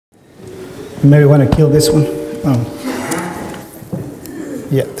Maybe want to kill this one.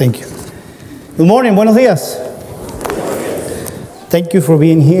 Yeah, thank you. Good morning, buenos días. Thank you for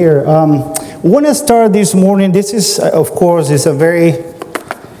being here. We want to start this morning. This is, of course, is a very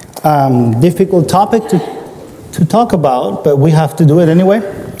difficult topic to talk about, but we have to do it anyway.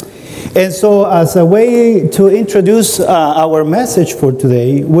 And so as a way to introduce our message for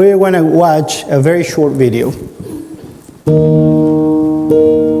today, we're going to watch a very short video.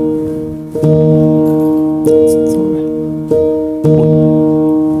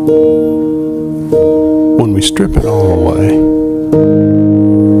 When we strip it all away,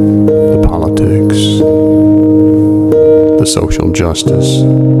 the politics, the social justice,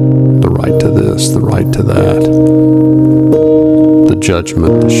 the right to this, the right to that, the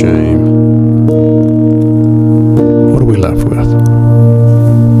judgment, the shame, what are we left with?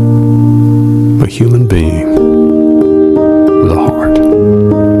 A human being with a heart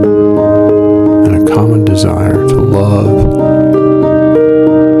and a common desire to love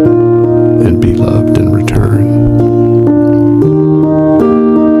and be loved in return.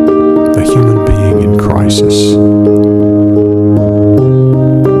 A human being in crisis.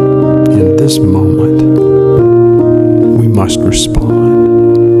 In this moment, we must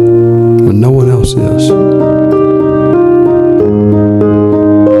respond when no one else is.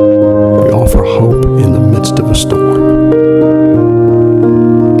 We offer hope in the midst of a storm.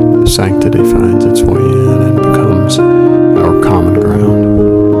 Sanctity finds its way in and becomes our common ground.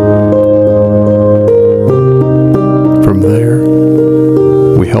 From there,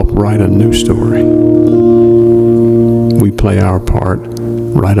 we help write a new story. We play our part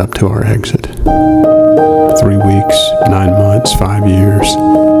right up to our exit. 3 weeks, 9 months, 5 years,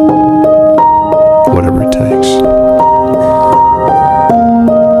 whatever it takes.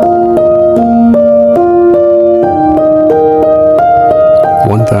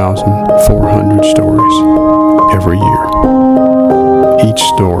 $1,400 stories every year. Each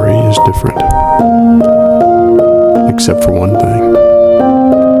story is different, except for one thing.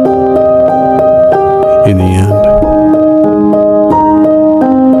 In the end,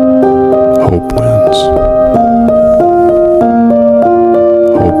 hope wins.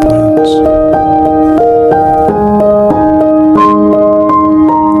 Hope wins.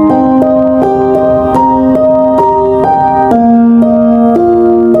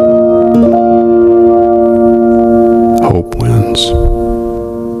 Hope wins.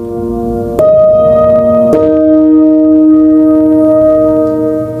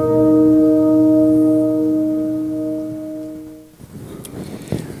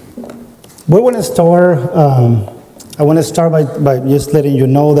 We want to start, I want to start by just letting you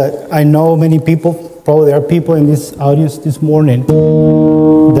know that I know many people, probably there are people in this audience this morning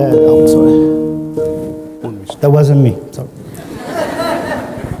that, oh, sorry, that wasn't me, sorry.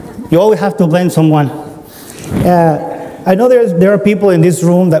 You always have to blame someone. I know there are people in this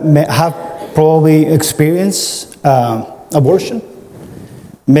room that have probably experienced abortion.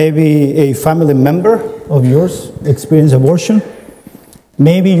 Maybe a family member of yours experienced abortion.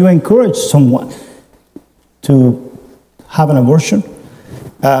 Maybe you encourage someone to have an abortion.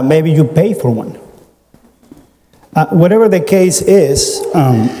 Maybe you pay for one. Whatever the case is,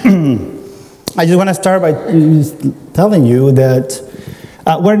 I just want to start by telling you that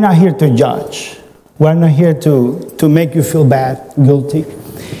we're not here to judge. We're not here to make you feel bad, guilty.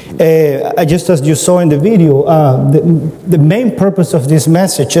 Just as you saw in the video, the main purpose of this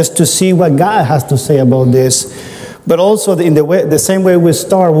message is to see what God has to say about this. But also, in the same way we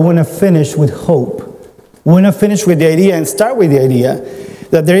start, we want to finish with hope. We want to finish with the idea and start with the idea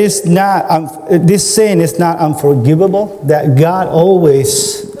that there is not, this sin is not unforgivable, that God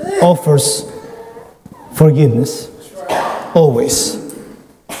always offers forgiveness. Always.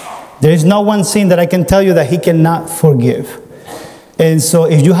 There is no one sin that I can tell you that He cannot forgive. And so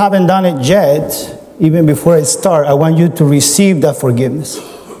if you haven't done it yet, even before I start, I want you to receive that forgiveness.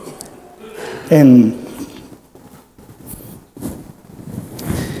 And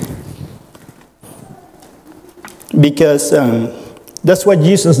because that's what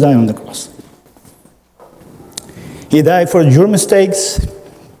Jesus died on the cross. He died for your mistakes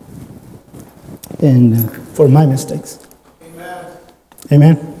and for my mistakes. Amen.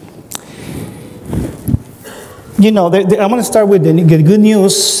 Amen. You know, I want to start with the good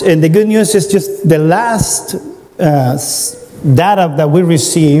news, and the good news is just the last data that we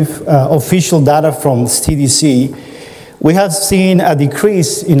receive, official data from CDC. We have seen a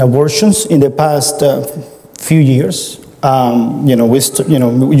decrease in abortions in the past few years. You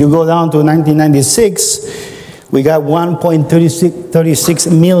go down to 1996, we got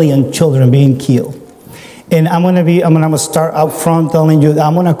 1.36 million children being killed. And I'm gonna start out front telling you that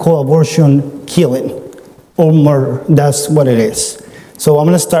I'm gonna call abortion killing or murder. That's what it is. So I'm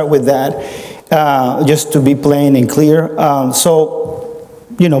gonna start with that, just to be plain and clear. So,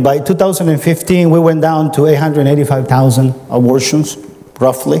 by 2015, we went down to 885,000 abortions,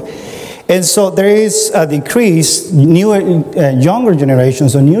 roughly. And so there is a decrease. Younger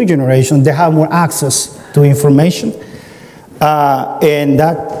generations or new generations, they have more access to information. And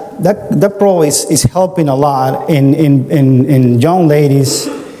that probably is helping a lot in young ladies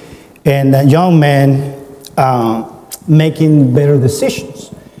and young men making better decisions.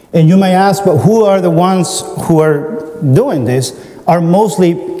 And you may ask, but who are the ones who are doing this? Are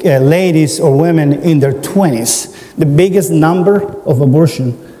mostly ladies or women in their 20s. The biggest number of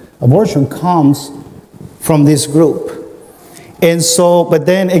abortion comes from this group. And so, but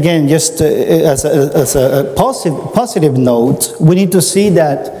then again, just as a positive note, we need to see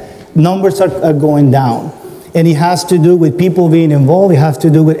that numbers are going down. And it has to do with people being involved, it has to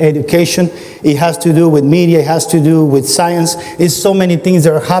do with education, it has to do with media, it has to do with science. It's so many things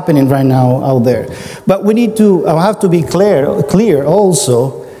that are happening right now out there. But I have to be clear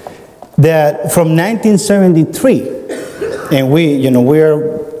also that from 1973, and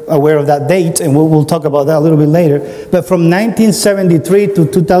we're aware of that date, and we'll talk about that a little bit later. But from 1973 to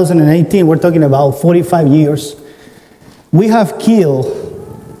 2018, we're talking about 45 years, we have killed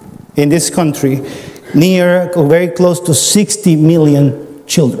in this country very close to 60 million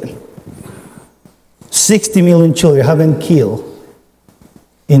children. 60 million children have been killed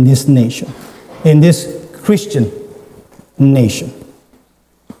in this nation, in this Christian nation.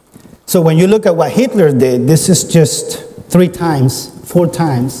 So when you look at what Hitler did, this is just 4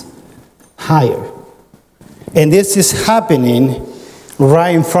 times higher. And this is happening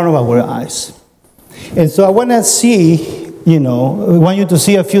right in front of our eyes. And so I want to I want you to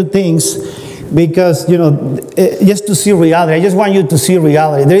see a few things because, just to see reality. I just want you to see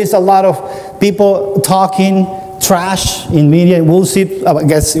reality. There is a lot of people talking trash in media, and we'll see, I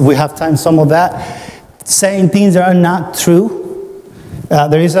guess if we have time, some of that, saying things that are not true.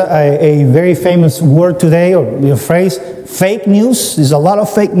 There is a very famous word today, or a phrase, fake news. There's a lot of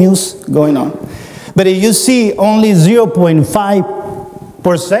fake news going on. But if you see only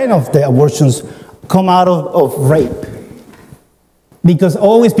 0.5% of the abortions come out of rape. Because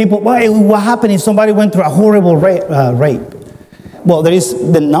always people, what happened if somebody went through a horrible rape? Well,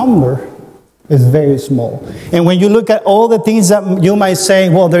 the number is very small. And when you look at all the things that you might say,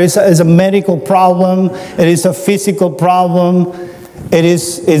 well, there is a medical problem, it is a physical problem, it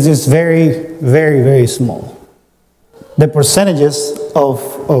is very, very, very small. The percentages of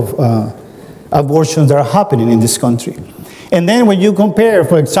abortions that are happening in this country. And then when you compare,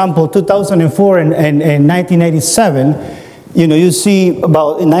 for example, 2004 and 1987, you see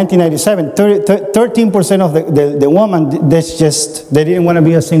about in 1997, 13% of the women, they didn't want to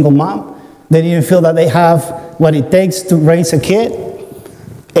be a single mom. They didn't feel that they have what it takes to raise a kid.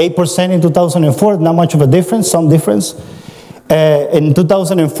 8% in 2004, not much of a difference, some difference. In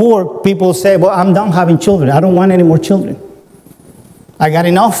 2004, people say, well, I'm done having children. I don't want any more children. I got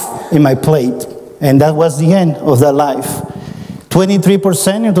enough in my plate. And that was the end of their life.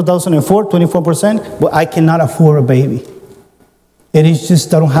 23% in 2004, 24%, but I cannot afford a baby. It is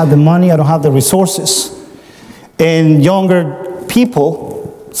just, I don't have the money, I don't have the resources. And younger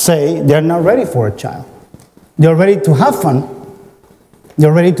people say they're not ready for a child. They're ready to have fun.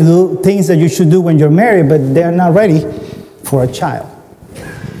 They're ready to do things that you should do when you're married, but they're not ready for a child.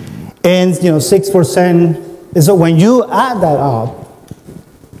 And 6%, so when you add that up,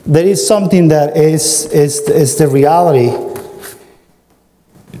 there is something that is the reality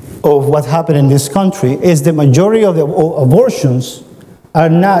of what happened in this country, is the majority of the abortions are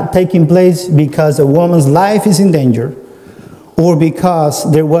not taking place because a woman's life is in danger or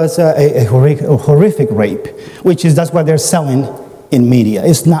because there was a horrific rape, that's what they're selling in media.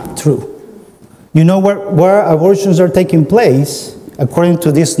 It's not true. You know where abortions are taking place, according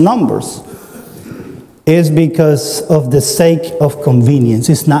to these numbers, is because of the sake of convenience.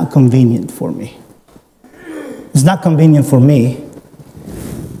 It's not convenient for me. It's not convenient for me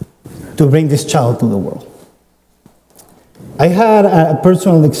to bring this child to the world. I had a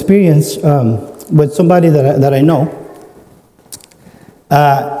personal experience with somebody that I know,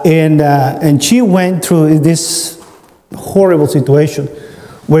 and she went through this horrible situation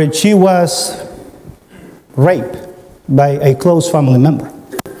where she was raped by a close family member.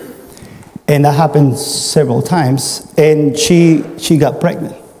 And that happened several times, and she got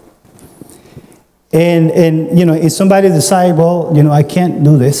pregnant. And if somebody decides, well, I can't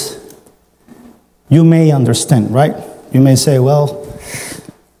do this, you may understand, right? You may say, well,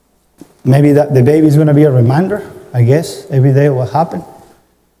 Maybe that the baby is going to be a reminder, I guess, every day what happened.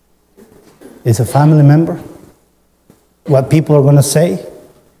 It's a family member. What people are going to say.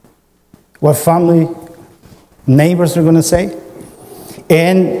 What family neighbors are going to say.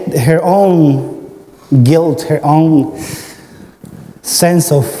 And her own guilt, her own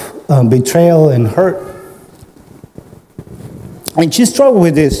sense of betrayal and hurt. And she struggled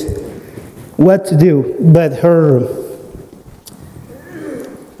with this, what to do. But her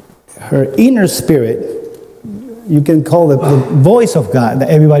inner spirit, you can call it the voice of God that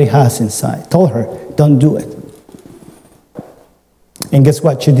everybody has inside, told her, don't do it. And guess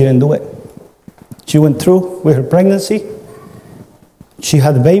what? She didn't do it. She went through with her pregnancy. She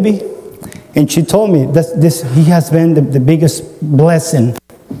had a baby. And she told me that he has been the biggest blessing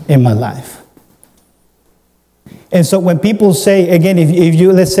in my life. And so when people say, again, if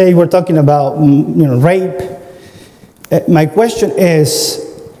you, let's say we're talking about rape, my question is,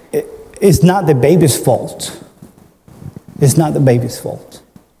 it's not the baby's fault. It's not the baby's fault.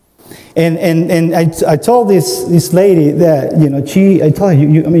 And I told this lady that, I told her,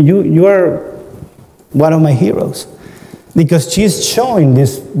 you are one of my heroes. Because she's showing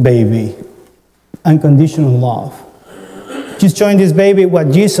this baby unconditional love. She's showing this baby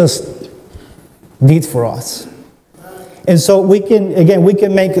what Jesus did for us. And so we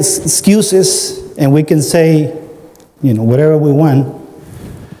can make excuses and we can say, whatever we want.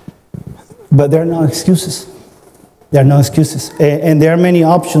 But there are no excuses. There are no excuses. And there are many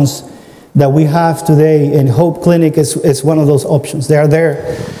options that we have today, and Hope Clinic is one of those options. They are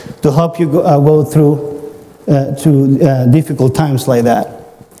there to help you go through difficult times like that.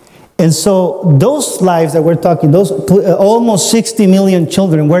 And so those lives that we're talking, those almost 60 million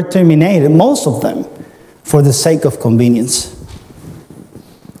children were terminated, most of them, for the sake of convenience.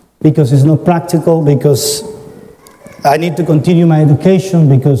 Because it's not practical, because I need to continue my education,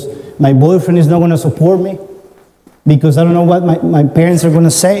 because my boyfriend is not going to support me, because I don't know what my parents are going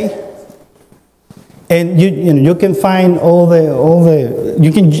to say. And you can find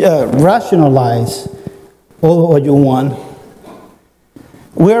you can rationalize all what you want.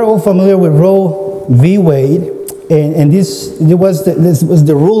 We are all familiar with Roe v. Wade, and this was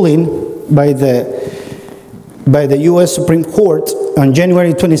the ruling by the U.S. Supreme Court on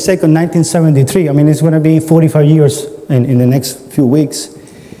January 22nd, 1973. It's going to be 45 years in the next few weeks.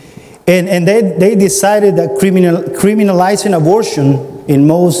 And they decided that criminalizing abortion in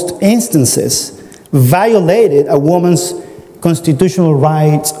most instances violated a woman's constitutional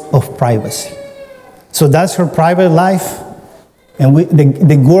rights of privacy. So that's her private life, and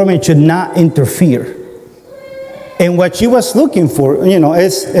the government should not interfere. And what she was looking for,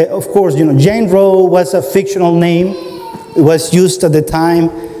 is, of course, Jane Roe was a fictional name. It was used at the time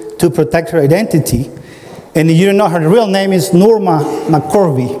to protect her identity. And you don't know, her real name is Norma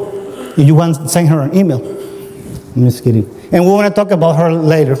McCorvey. If you want to send her an email. I'm just kidding. And we want to talk about her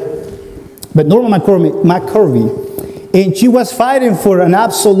later. But Norma McCorvey, and she was fighting for an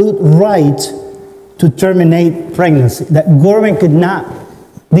absolute right to terminate pregnancy. That government could not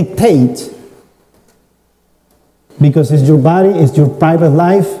dictate, because it's your body, it's your private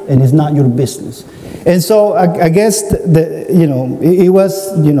life, and it's not your business. And so I guess it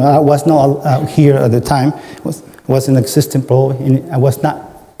was, I was not out here at the time. Wasn't existing probably. I was not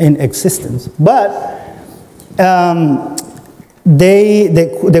in existence. But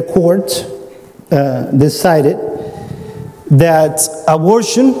the court decided that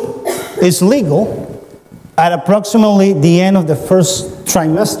abortion is legal at approximately the end of the first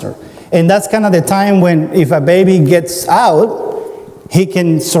trimester. And that's kind of the time when, if a baby gets out, he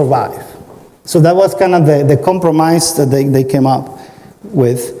can survive. So that was kind of the compromise that they came up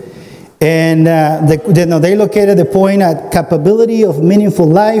with. And they located the point at capability of meaningful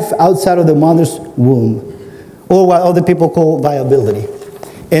life outside of the mother's womb, or what other people call viability.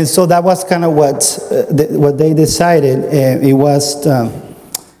 And so that was kind of what they decided. It was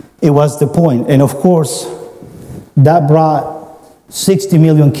the point. And of course, that brought 60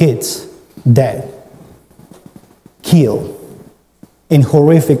 million kids dead, killed in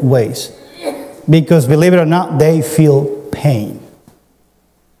horrific ways. Because believe it or not, they feel pain.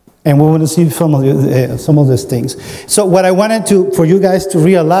 And we want to see some of these things. So what I wanted for you guys to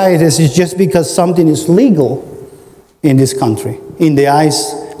realize is just because something is legal in this country, in the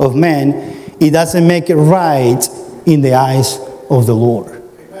eyes of men, it doesn't make it right in the eyes of the Lord.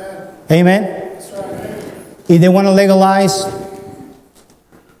 Amen? That's right. If they want to legalize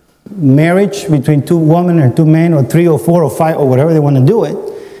marriage between two women or two men or three or four or five or whatever they want to do it,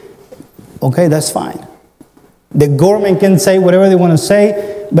 okay, that's fine. The government can say whatever they want to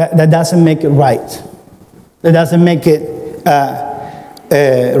say, but that doesn't make it right. That doesn't make it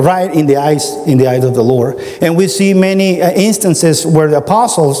right in the eyes of the Lord. And we see many instances where the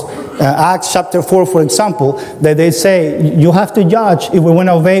apostles, Acts chapter 4, for example, that they say, you have to judge if we want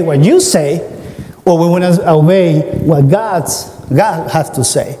to obey what you say, or we want to obey what God has to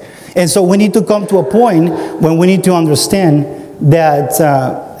say. And so we need to come to a point when we need to understand that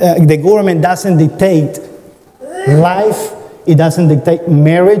the government doesn't dictate life, it doesn't dictate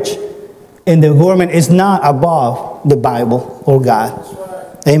marriage, and the government is not above the Bible or God.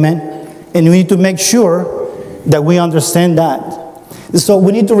 Amen? And we need to make sure that we understand that. So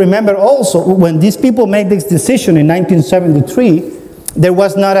we need to remember also, when these people made this decision in 1973, there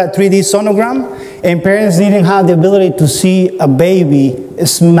was not a 3D sonogram, and parents didn't have the ability to see a baby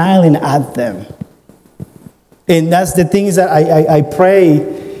smiling at them. And that's the things that I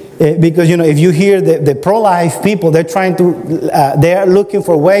pray, because, you know, if you hear the pro-life people, they're trying to, they're looking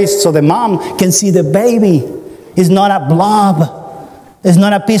for ways so the mom can see the baby. It's not a blob. It's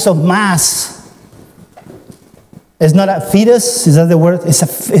not a piece of mass. It's not a fetus. Is that the word?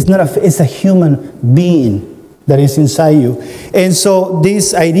 It's a human being that is inside you. And so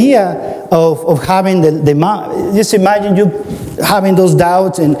this idea of having the mom, just imagine you having those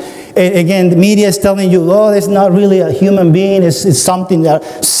doubts, and again, the media is telling you, oh, it's not really a human being, it's something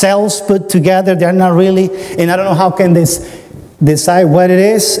that cells put together, they're not really, and I don't know how can they decide what it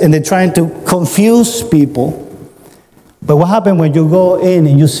is, and they're trying to confuse people. But what happens when you go in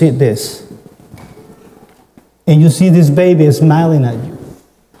and you see this, and you see this baby smiling at you?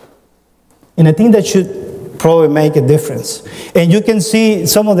 And I think that should probably make a difference. And you can see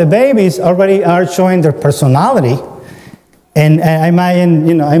some of the babies already are showing their personality. And I imagine,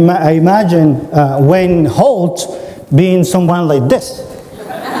 you know, I imagine Wayne Holt being someone like this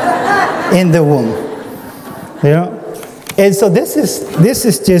in the womb, you know. And so this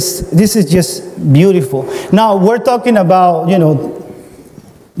is just beautiful. Now we're talking about, you know,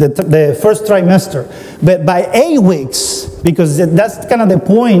 the first trimester, but by 8 weeks, because that's kind of the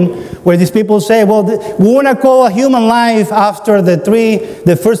point where these people say, well, we want to call a human life after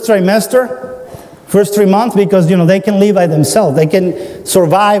the first trimester, first 3 months, because, you know, they can live by themselves. They can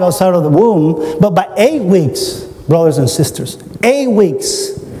survive outside of the womb. But by 8 weeks, brothers and sisters, 8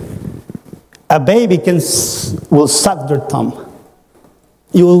 weeks, a baby will suck their thumb.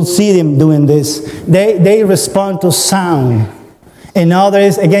 You will see them doing this. They respond to sound. And now there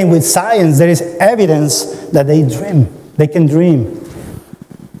is, again, with science, there is evidence that they dream. They can dream.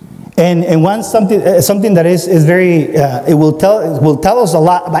 And once something that is very, it will tell us a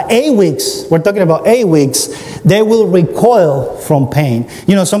lot. By 8 weeks, we're talking about 8 weeks, they will recoil from pain.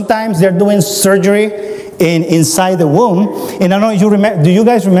 You know, sometimes they're doing surgery inside the womb. And I don't know if you remember, do you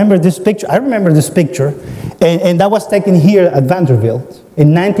guys remember this picture? I remember this picture. And that was taken here at Vanderbilt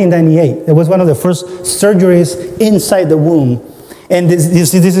in 1998. It was one of the first surgeries inside the womb. And you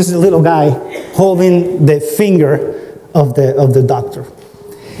see, this is a little guy holding the finger of the doctor.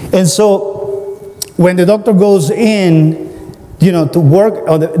 And so when the doctor goes in, you know, to work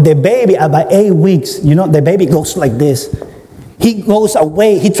on the baby, by 8 weeks, you know, the baby goes like this. He goes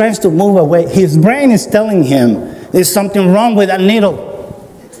away. He tries to move away. His brain is telling him there's something wrong with that needle.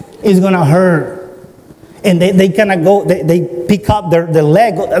 It's going to hurt. And they kind of go, they pick up their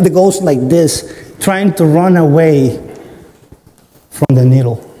leg that goes like this, trying to run away from the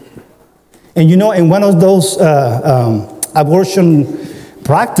needle. And you know, in one of those abortion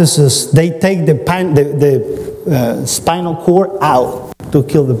practices, they take the spinal cord out to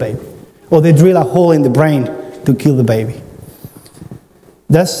kill the baby. Or they drill a hole in the brain to kill the baby.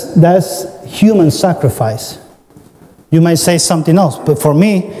 That's human sacrifice. You might say something else, but for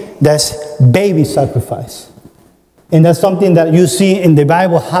me, that's baby sacrifice. And that's something that you see in the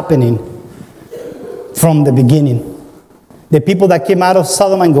Bible happening from the beginning. The people that came out of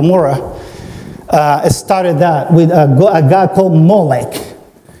Sodom and Gomorrah started that with a god called Molech.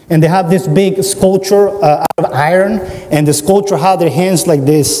 And they have this big sculpture out of iron, and the sculpture had their hands like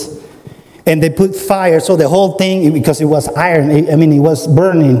this. And they put fire, so the whole thing, because it was iron, it was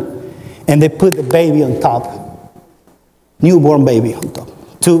burning, and they put the baby on top, newborn baby on top,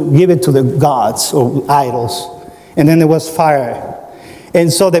 to give it to the gods or idols. And then there was fire.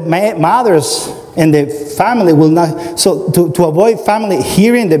 And so the mothers and the family will not, so to avoid family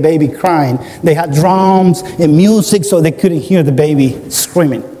hearing the baby crying, they had drums and music so they couldn't hear the baby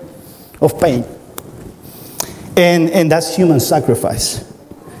screaming of pain. And that's human sacrifice.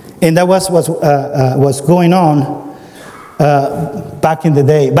 And that was what's going on back in the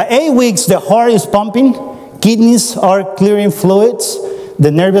day. By 8 weeks, the heart is pumping, kidneys are clearing fluids,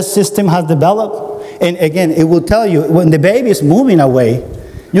 the nervous system has developed. And again, it will tell you, when the baby is moving away,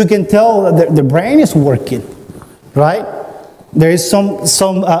 you can tell that the brain is working, right? There is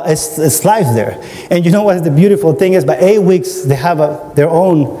it's life there. And you know what the beautiful thing is? By 8 weeks, they have their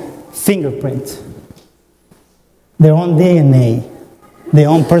own fingerprint, their own DNA, their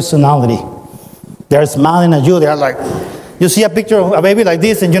own personality. They're smiling at you. They're like, you see a picture of a baby like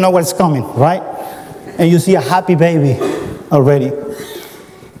this and you know what's coming, right? And you see a happy baby already.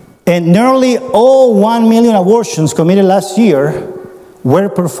 And nearly all 1 million abortions committed last year were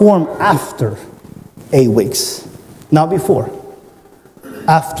performed after 8 weeks, not before.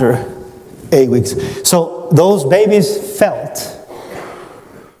 After 8 weeks. So those babies felt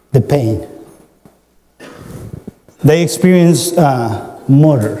the pain. They experienced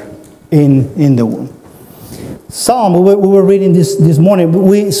murder in the womb. Psalm, we were reading this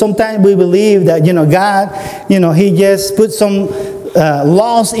morning. Sometimes we believe that, God, he just put some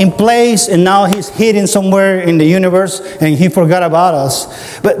laws in place and now he's hidden somewhere in the universe and he forgot about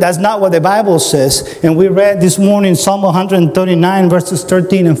us. But that's not what the Bible says. And we read this morning Psalm 139 verses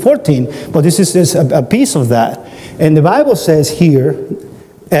 13 and 14. But this is just a piece of that. And the Bible says here,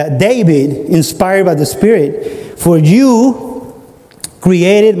 David, inspired by the Spirit, for you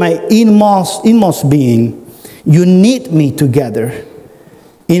created my inmost being. You knit me together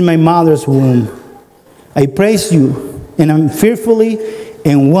in my mother's womb. I praise you. And I'm fearfully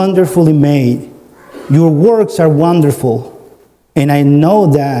and wonderfully made. Your works are wonderful, and I know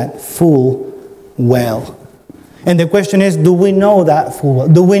that full well. And the question is, do we know that full well?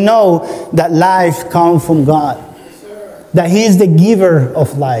 Do we know that life comes from God? That He is the giver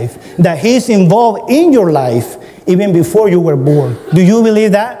of life. That He is involved in your life even before you were born. Do you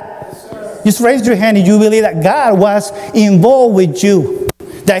believe that? Just raise your hand if you believe that God was involved with you.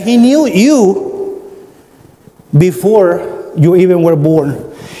 That He knew you before you even were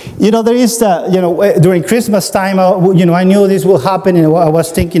born. There is during Christmas time, I knew this will happen, and I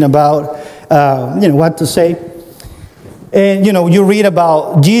was thinking about, what to say. And, you read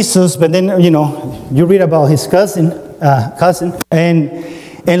about Jesus, but then, you read about his cousin.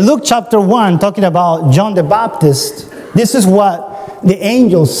 And Luke chapter 1, talking about John the Baptist, this is what the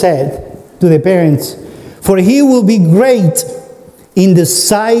angel said to the parents. For he will be great in the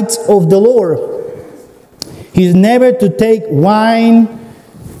sight of the Lord. He's never to take wine.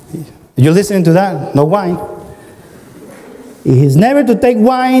 You're listening to that? No wine. He's never to take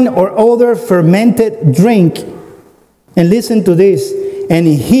wine or other fermented drink. And listen to this. And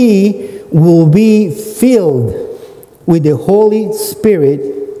he will be filled with the Holy Spirit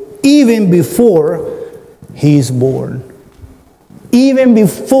even before he is born. Even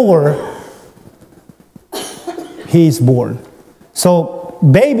before he is born. So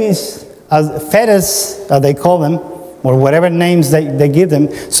babies, as fetus, as they call them, or whatever names they give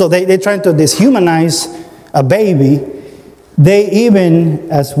them. So they're trying to dehumanize a baby. They even,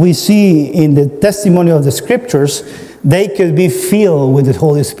 as we see in the testimony of the scriptures, they could be filled with the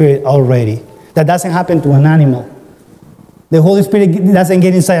Holy Spirit already. That doesn't happen to an animal. The Holy Spirit doesn't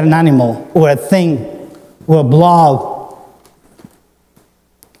get inside an animal, or a thing, or a blob,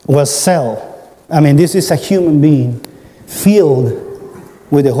 or a cell. I mean, this is a human being filled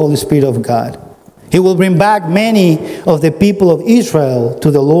with the Holy Spirit of God. He will bring back many of the people of Israel to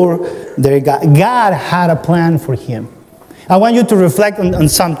the Lord their God. God had a plan for him. I want you to reflect on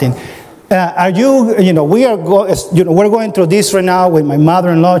something. We're going through this right now with my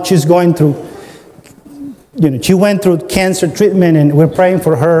mother-in-law. She's going through, she went through cancer treatment, and we're praying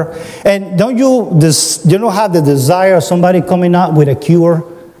for her. And don't you have the desire of somebody coming out with a cure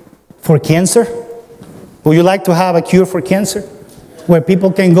for cancer? Would you like to have a cure for cancer? Where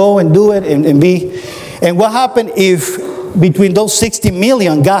people can go and do it and be. And what happened if between those 60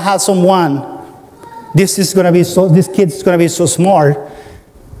 million, God has someone, this kid's going to be so smart,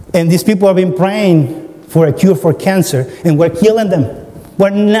 and these people have been praying for a cure for cancer, and we're killing them.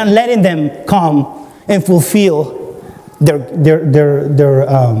 We're not letting them come and fulfill their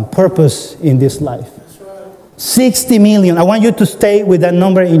purpose in this life. 60 million. I want you to stay with that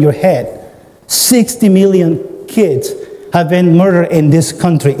number in your head. 60 million kids have been murdered in this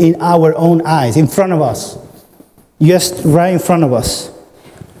country, in our own eyes, in front of us. Just right in front of us.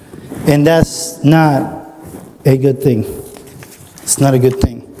 And that's not a good thing. It's not a good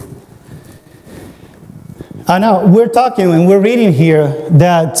thing. I know, we're talking and we're reading here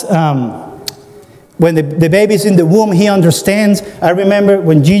that when the baby's in the womb, he understands. I remember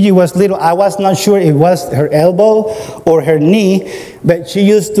when Gigi was little, I was not sure it was her elbow or her knee, but she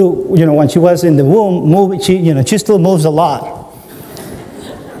used to, when she was in the womb, she still moves a lot.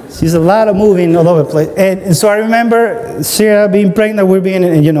 She's a lot of moving all over the place. And so I remember Sarah being pregnant, we're being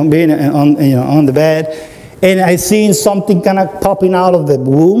on the bed, and I seen something kind of popping out of the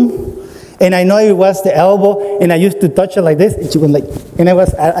womb. And I know it was the elbow, and I used to touch her like this, and she was like, and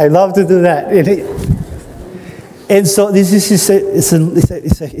I love to do that. And so this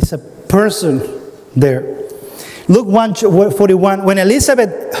is a person there. Luke 1:41, when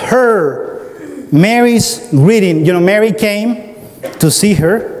Elizabeth heard Mary's greeting, Mary came to see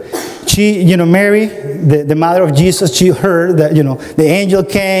her. She, Mary, the mother of Jesus, she heard that, the angel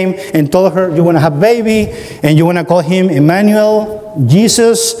came and told her, you want to have a baby, and you want to call him Emmanuel,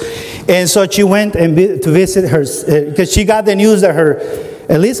 Jesus. And so she went to visit her, because she got the news that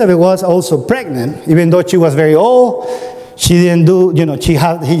Elizabeth was also pregnant, even though she was very old. She didn't do, she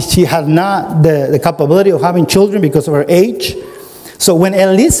had not the capability of having children because of her age. So when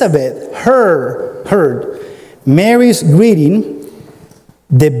Elizabeth heard Mary's greeting,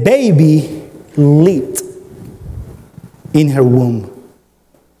 the baby leaped in her womb.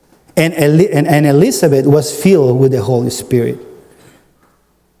 And Elizabeth was filled with the Holy Spirit.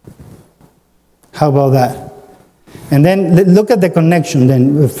 How about that? And then look at the connection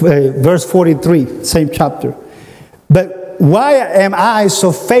then, verse 43, same chapter. But why am I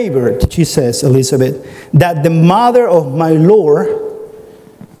so favored, she says, Elizabeth, that the mother of my Lord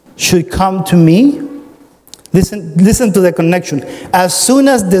should come to me? Listen to the connection. As soon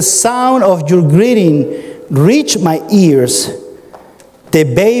as the sound of your greeting reached my ears, the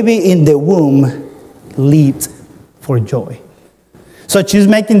baby in the womb leaped for joy. So she's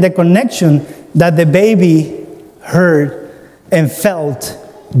making the connection that the baby heard and felt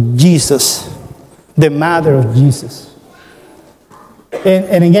Jesus, the mother of Jesus.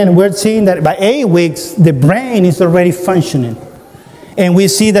 And again, we're seeing that by 8 weeks, the brain is already functioning. And we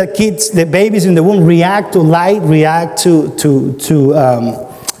see that the babies in the womb react to light, react to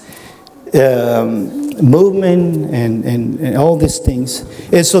movement and all these things.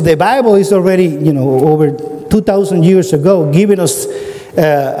 And so the Bible is already, over 2,000 years ago, giving us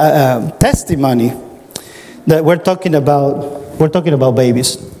testimony that we're talking about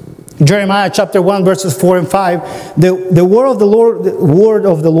babies. Jeremiah chapter 1, verses 4 and 5, the word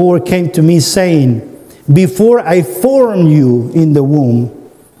of the Lord came to me saying, before I formed you in the womb,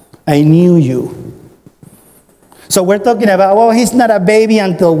 I knew you. So we're talking about, he's not a baby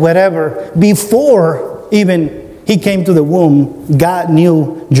until whatever. Before even he came to the womb, God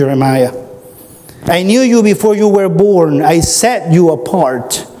knew Jeremiah. I knew you before you were born. I set you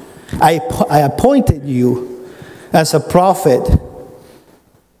apart. I appointed you as a prophet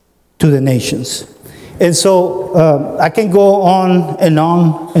to the nations. And so I can go on and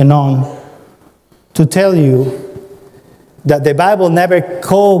on and on to tell you that the Bible never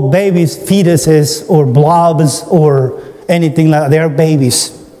called babies fetuses or blobs or anything like that. They are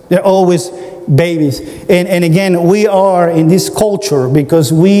babies. They're always babies. And again, we are in this culture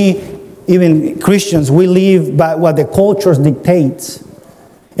because even Christians, we live by what the culture dictates.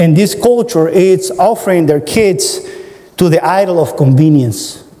 And this culture is offering their kids to the idol of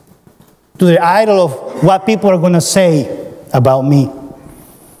convenience, to the idol of what people are going to say about me.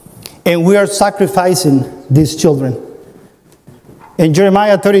 And we are sacrificing these children. In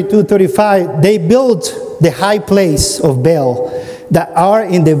Jeremiah 32:35, they built the high place of Baal that are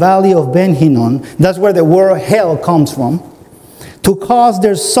in the valley of Ben Hinnom. That's where the word hell comes from. To cause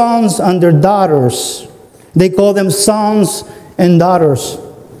their sons and their daughters, they call them sons and daughters,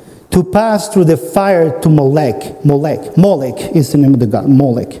 to pass through the fire to Molech. Molech is the name of the god,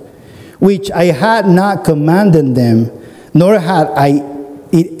 Molech, which I had not commanded them, nor had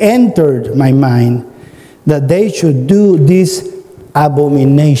it entered my mind that they should do this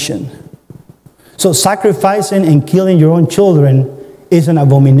abomination. So sacrificing and killing your own children is an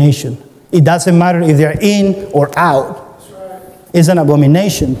abomination. It doesn't matter if they're in or out. It's an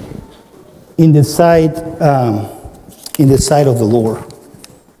abomination in the sight of the Lord.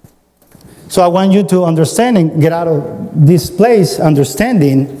 So I want you to understand and get out of this place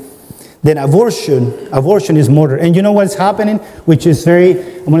understanding that abortion is murder. And you know what's happening, which is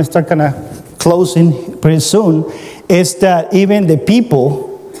I'm going to start kind of closing pretty soon, is that even the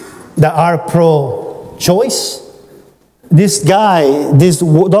people that are pro-choice, this guy, this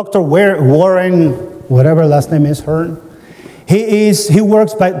Dr. Warren, whatever last name is, Hearn, he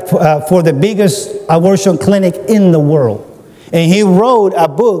works for the biggest abortion clinic in the world. And he wrote a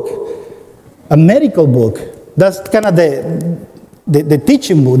book, a medical book. That's kind of the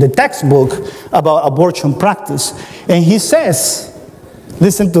teaching book, the textbook about abortion practice. And he says,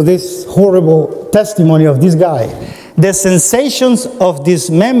 listen to this horrible testimony of this guy. The sensations of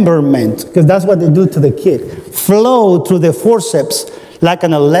dismemberment, because that's what they do to the kid, flow through the forceps like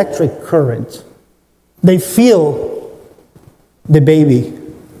an electric current. They feel the baby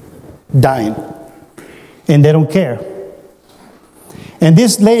dying, and they don't care. And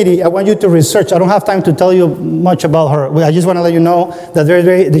this lady, I want you to research. I don't have time to tell you much about her. I just want to let you know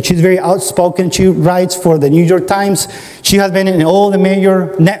that she's very outspoken. She writes for the New York Times. She has been in all the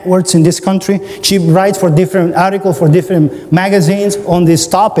major networks in this country. She writes for different articles, for different magazines on this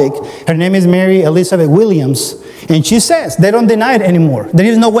topic. Her name is Mary Elizabeth Williams. And she says, they don't deny it anymore. There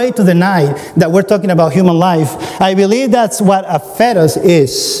is no way to deny that we're talking about human life. I believe that's what a fetus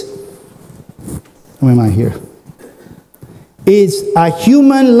is. Where am I here? It's a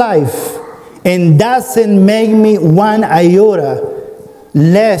human life, and doesn't make me one iota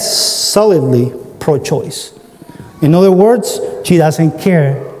less solidly pro-choice. In other words, she doesn't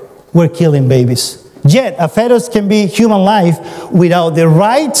care we're killing babies. Yet, a fetus can be human life without the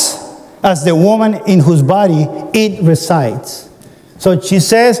rights as the woman in whose body it resides. So she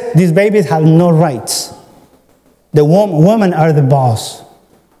says these babies have no rights. The women are the boss.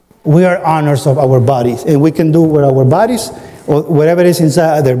 We are owners of our bodies, and we can do with our bodies, or whatever is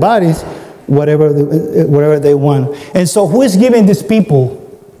inside their bodies, whatever they want. And so who is giving these people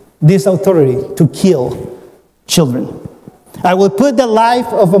this authority to kill children? I will put the life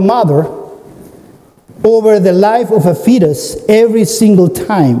of a mother over the life of a fetus every single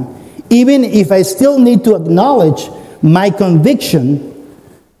time, even if I still need to acknowledge my conviction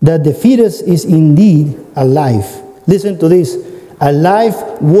that the fetus is indeed alive. Listen to this, a life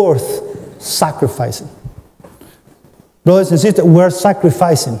worth sacrificing. Brothers and sisters, we're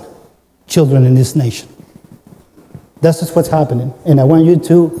sacrificing children in this nation. That's just what's happening. And I want you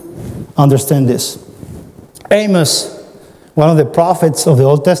to understand this. Amos, one of the prophets of the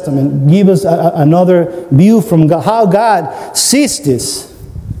Old Testament, gives us another view from God, how God sees this.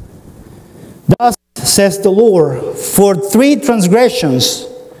 Thus says the Lord, for 3 transgressions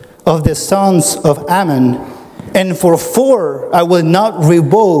of the sons of Ammon, and for 4 I will not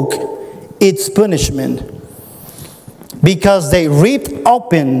revoke its punishment, because they ripped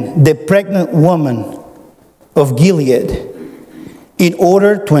open the pregnant woman of Gilead in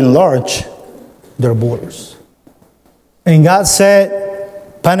order to enlarge their borders. And God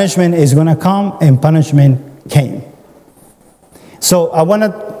said, punishment is going to come, and punishment came. So I want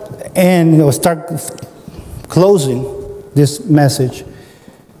to start closing this message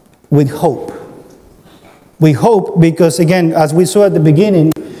with hope. We hope because, again, as we saw at the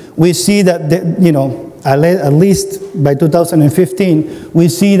beginning, we see that, at least by 2015, we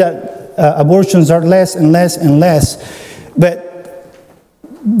see that abortions are less and less and less. But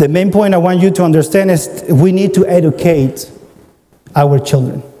the main point I want you to understand is we need to educate our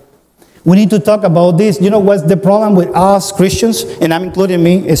children. We need to talk about this. You know what's the problem with us Christians? And I'm including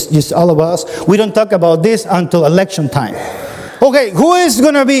me, it's just all of us. We don't talk about this until election time. Okay, who is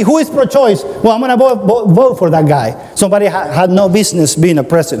pro-choice? Well, I'm going to vote for that guy. Somebody had no business being a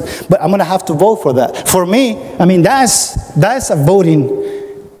president, but I'm going to have to vote for that. For me, that's a voting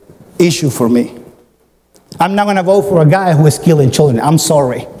issue for me. I'm not going to vote for a guy who is killing children. I'm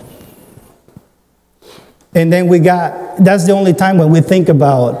sorry. And then that's the only time when we think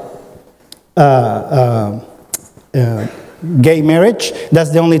about gay marriage.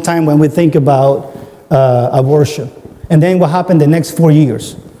 That's the only time when we think about abortion. And then what happened the next 4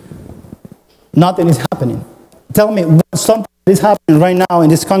 years? Nothing is happening. Tell me something is happening right now in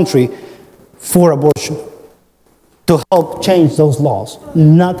this country for abortion to help change those laws.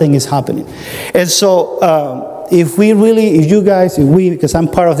 Nothing is happening. And so because I'm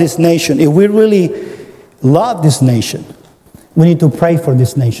part of this nation, if we really love this nation, we need to pray for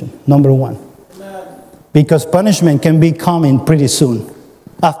this nation, number one. Because punishment can be coming pretty soon,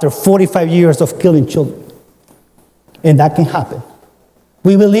 after 45 years of killing children. And that can happen.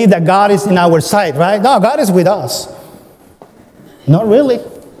 We believe that God is in our side, right? No, God is with us. Not really,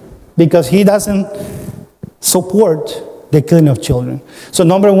 because He doesn't support the killing of children. So the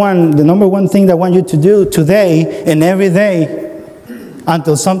number one thing that I want you to do today and every day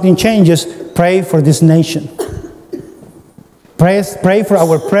until something changes, pray for this nation. Pray for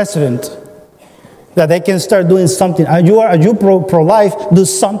our president, that they can start doing something. Are you pro-life? Do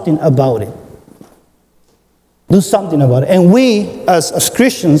something about it. Do something about it. And we, as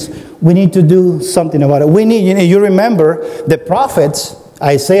Christians, we need to do something about it. We need, you remember the prophets,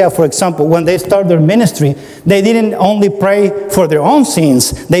 Isaiah, for example, when they started their ministry, they didn't only pray for their own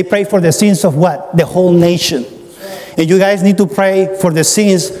sins. They prayed for the sins of what? The whole nation. And you guys need to pray for the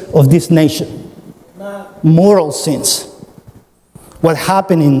sins of this nation. Moral sins. What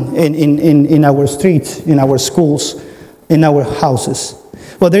happened in our streets, in our schools, in our houses.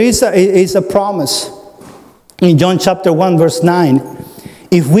 Well, there is a promise in John chapter 1, verse 9.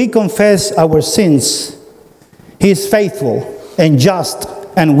 If we confess our sins, He is faithful and just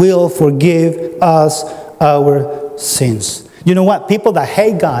and will forgive us our sins. You know what? People that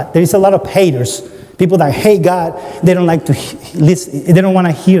hate God, there is a lot of haters. People that hate God, they don't like to listen. They don't want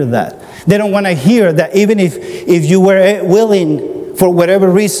to hear that. They don't want to hear that even if you were willing, for whatever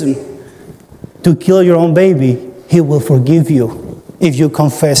reason, to kill your own baby, He will forgive you if you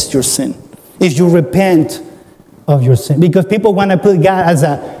confess your sin, if you repent of your sin. Because people want to put God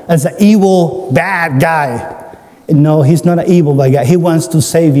as an evil, bad guy. No, He's not an evil bad guy. He wants to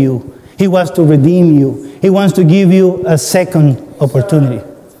save you. He wants to redeem you. He wants to give you a second opportunity.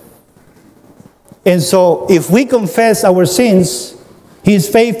 And so if we confess our sins, He is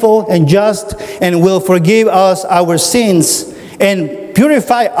faithful and just and will forgive us our sins and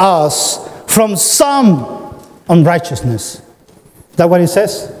purify us from some unrighteousness. Is that what it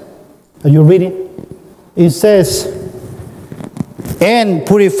says? Are you reading? It says, and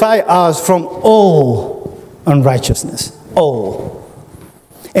purify us from all unrighteousness. All.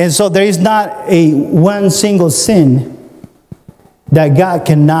 And so there is not one single sin that God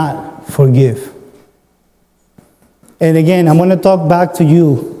cannot forgive. And again, I'm going to talk back to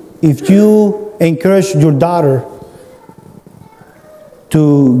you. If you encourage your daughter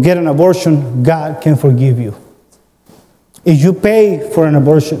to get an abortion, God can forgive you. If you pay for an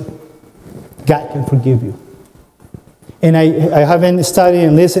abortion, God can forgive you. And I haven't studied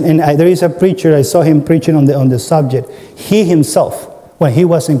and listened, and there is a preacher, I saw him preaching on the subject. He himself, when he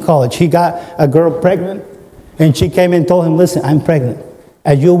was in college, he got a girl pregnant, and she came and told him, listen, I'm pregnant.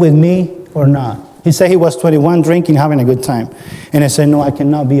 Are you with me or not? He said he was 21, drinking, having a good time. And I said, no, I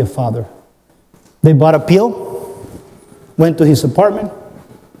cannot be a father. They bought a pill, went to his apartment.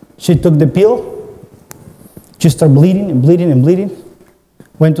 She took the pill. She started bleeding and bleeding and bleeding.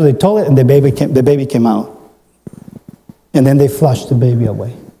 Went to the toilet, and the baby came out. And then they flushed the baby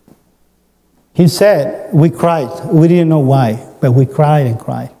away. He said, we cried. We didn't know why, but we cried and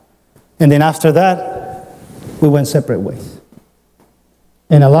cried. And then after that, we went separate ways.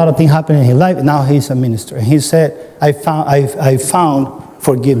 And a lot of things happened in his life. Now he's a minister. And he said, I found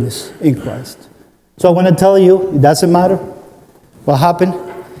forgiveness in Christ. So I want to tell you, it doesn't matter what happened,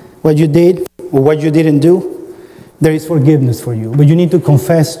 what you did, or what you didn't do. There is forgiveness for you. But you need to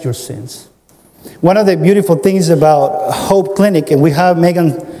confess your sins. One of the beautiful things about Hope Clinic, and we have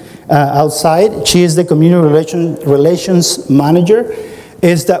Megan outside. She is the community relations manager,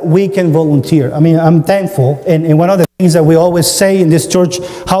 is that we can volunteer. I mean, I'm thankful. And one of the things that we always say in this church,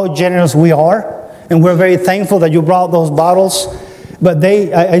 how generous we are. And we're very thankful that you brought those bottles. But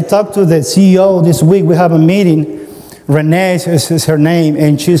I talked to the CEO this week. We have a meeting. Renee is her name.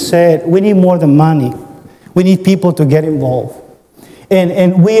 And she said, we need more than money. We need people to get involved.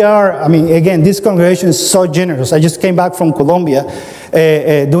 And we are, I mean, again, this congregation is so generous. I just came back from Colombia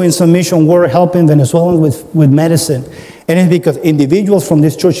doing some mission work, helping Venezuelans with medicine. And it's because individuals from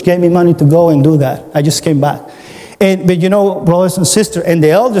this church gave me money to go and do that. I just came back. But you know, brothers and sisters, and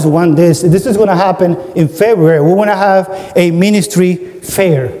the elders want this. This is going to happen in February. We want to have a ministry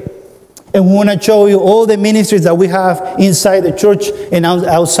fair. And we want to show you all the ministries that we have inside the church and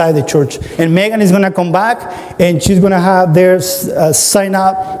outside the church. And Megan is going to come back, and she's going to have their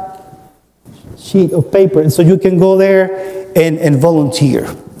sign-up sheet of paper. So you can go there and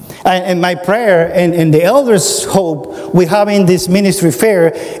volunteer. And my prayer and the elders' hope we have in this ministry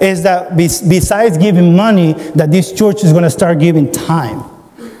fair is that besides giving money, that this church is going to start giving time.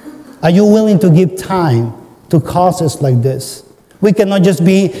 Are you willing to give time to causes like this? We cannot just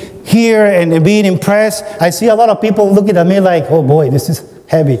be here and being impressed. I see a lot of people looking at me like, oh boy, this is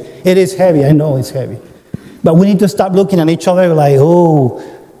heavy. It is heavy. I know it's heavy. But we need to stop looking at each other like, oh,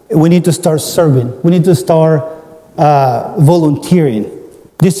 we need to start serving. We need to start volunteering.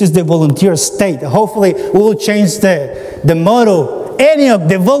 This is the volunteer state. Hopefully, we will change the motto, any of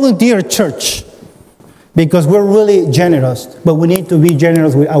the volunteer church, because we're really generous, but we need to be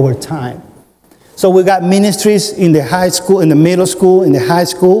generous with our time. So we got ministries in the high school, in the middle school, in the high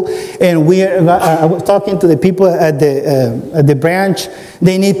school, and I was talking to the people at the branch.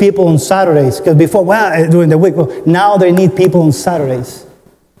 They need people on Saturdays, because before, during the week, now they need people on Saturdays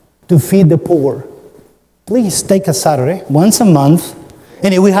to feed the poor. Please take a Saturday, once a month.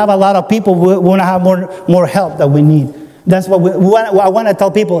 And if we have a lot of people, we want to have more help that we need. That's what I want to tell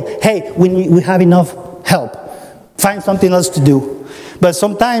people, hey, we have enough help. Find something else to do. But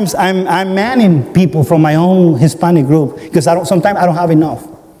sometimes I'm manning people from my own Hispanic group because sometimes I don't have enough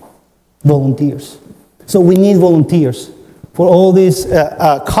volunteers. So we need volunteers for all these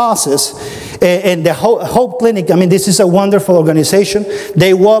causes. And the Hope Clinic, I mean, this is a wonderful organization.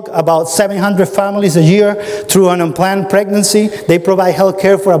 They walk about 700 families a year through an unplanned pregnancy. They provide health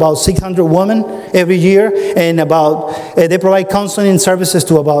care for about 600 women every year. And they provide counseling services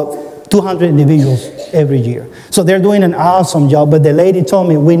to about 200 individuals every year. So they're doing an awesome job, but the lady told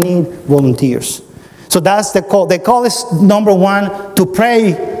me we need volunteers. So that's the call. The call is, number one, to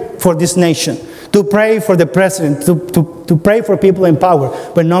pray for this nation, to pray for the president, to pray for people in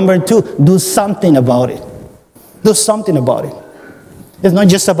power. But number two, do something about it. Do something about it. It's not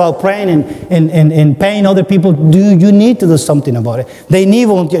just about praying and paying other people. You need to do something about it. They need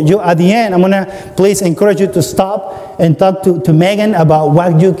volunteers. At the end, I'm going to please encourage you to stop and talk to Megan about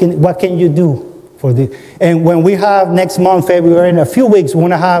what can you do for this. And when we have next month, February, in a few weeks, we're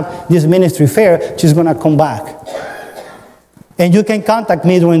going to have this ministry fair. She's going to come back. And you can contact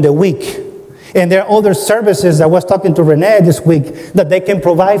me during the week. And there are other services. I was talking to Renee this week that they can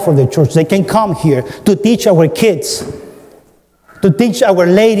provide for the church. They can come here to teach our kids, to teach our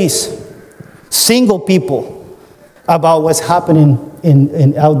ladies, single people, about what's happening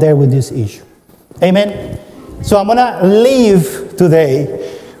out there with this issue. Amen? So I'm going to leave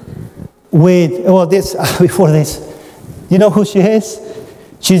today with, before this. You know who she is?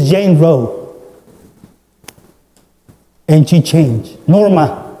 She's Jane Roe. And she changed.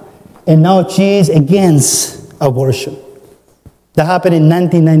 Norma. And now she is against abortion. That happened in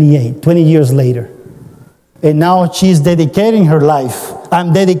 1998, 20 years later. And now she's dedicating her life.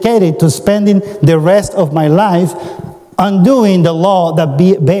 I'm dedicated to spending the rest of my life undoing the law that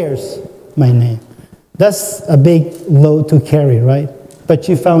bears my name. That's a big load to carry, right? But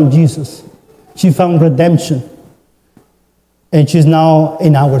she found Jesus. She found redemption. And she's now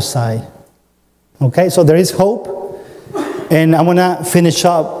in our side. Okay, so there is hope. And I'm going to finish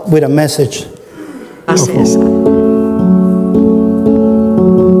up with a message.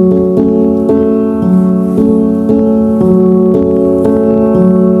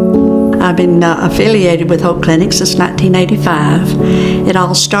 I've been affiliated with Hope Clinic since 1985. It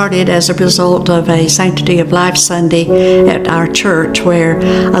all started as a result of a Sanctity of Life Sunday at our church, where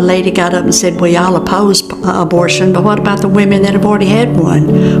a lady got up and said, well, y'all oppose abortion, but what about the women that have already had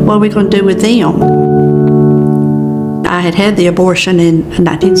one? What are we going to do with them? I had had the abortion in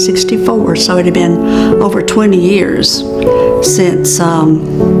 1964, so it had been over 20 years since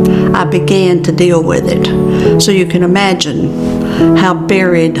I began to deal with it. So you can imagine how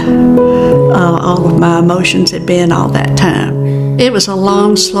buried all of my emotions had been all that time. It was a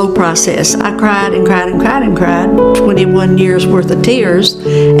long, slow process. I cried and cried and cried and cried, 21 years worth of tears,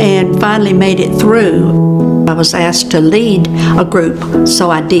 and finally made it through. I was asked to lead a group, so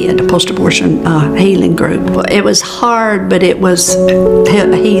I did, a post-abortion healing group. It was hard, but it was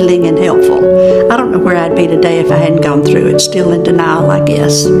healing and helpful. I don't know where I'd be today if I hadn't gone through it, still in denial, I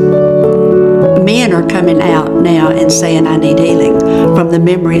guess. Men are coming out now and saying I need healing from the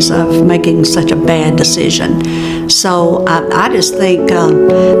memories of making such a bad decision. So I just think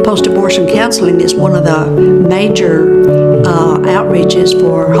post-abortion counseling is one of the major outreaches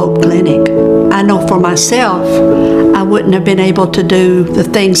for Hope Clinic. I know for myself, I wouldn't have been able to do the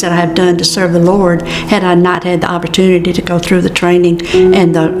things that I have done to serve the Lord had I not had the opportunity to go through the training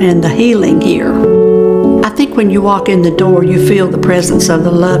and the healing here. I think when you walk in the door, you feel the presence of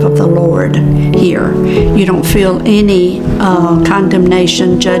the love of the Lord here. You don't feel any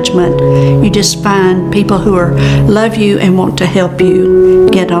condemnation, judgment. You just find people who love you and want to help you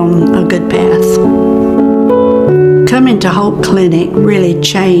get on a good path. Coming to Hope Clinic really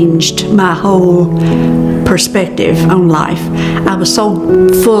changed my whole perspective on life. I was so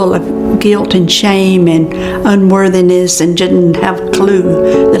full of guilt and shame and unworthiness and didn't have a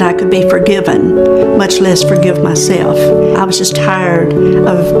clue that I could be forgiven, much less forgive myself. I was just tired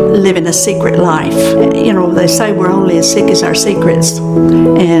of living a secret life. You know, they say we're only as sick as our secrets,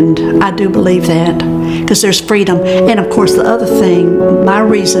 and I do believe that, because there's freedom. And of course, the other thing, my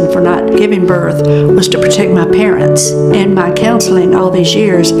reason for not giving birth was to protect my parents. And my counseling all these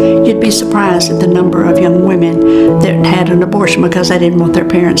years, you'd be surprised at the number of young women that had an abortion because they didn't want their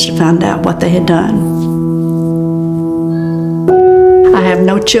parents to find out what they had done. I have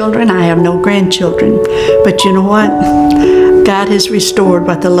no children, I have no grandchildren, but you know what? God has restored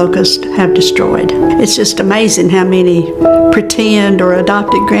what the locusts have destroyed. It's just amazing how many pretend or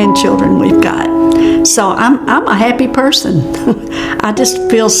adopted grandchildren we've got. So I'm a happy person. I just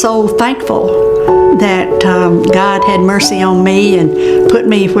feel so thankful that God had mercy on me and put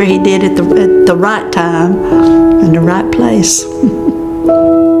me where He did at the right time in the right place.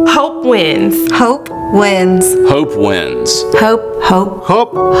 Hope wins. Hope wins. Hope wins. Hope, hope,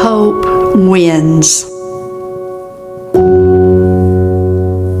 Hope. hope wins.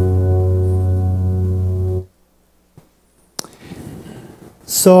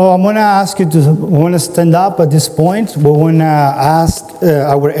 So I'm going to ask you to stand up at this point. We're going to ask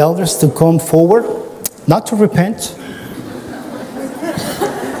our elders to come forward, not to repent,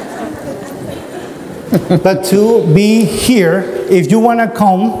 but to be here. If you want to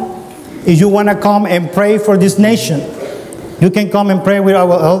come and pray for this nation, you can come and pray with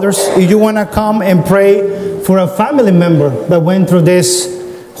our elders. If you want to come and pray for a family member that went through this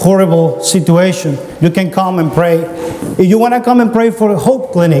horrible situation, you can come and pray. If you want to come and pray for a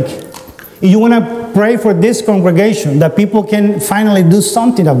Hope Clinic, if you want to pray for this congregation, that people can finally do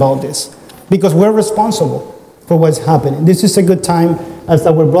something about this, because we're responsible for what's happening. This is a good time. As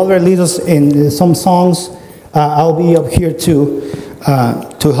our brother leads us in some songs, I'll be up here to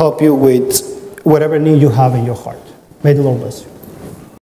help you with whatever need you have in your heart. May the Lord bless you.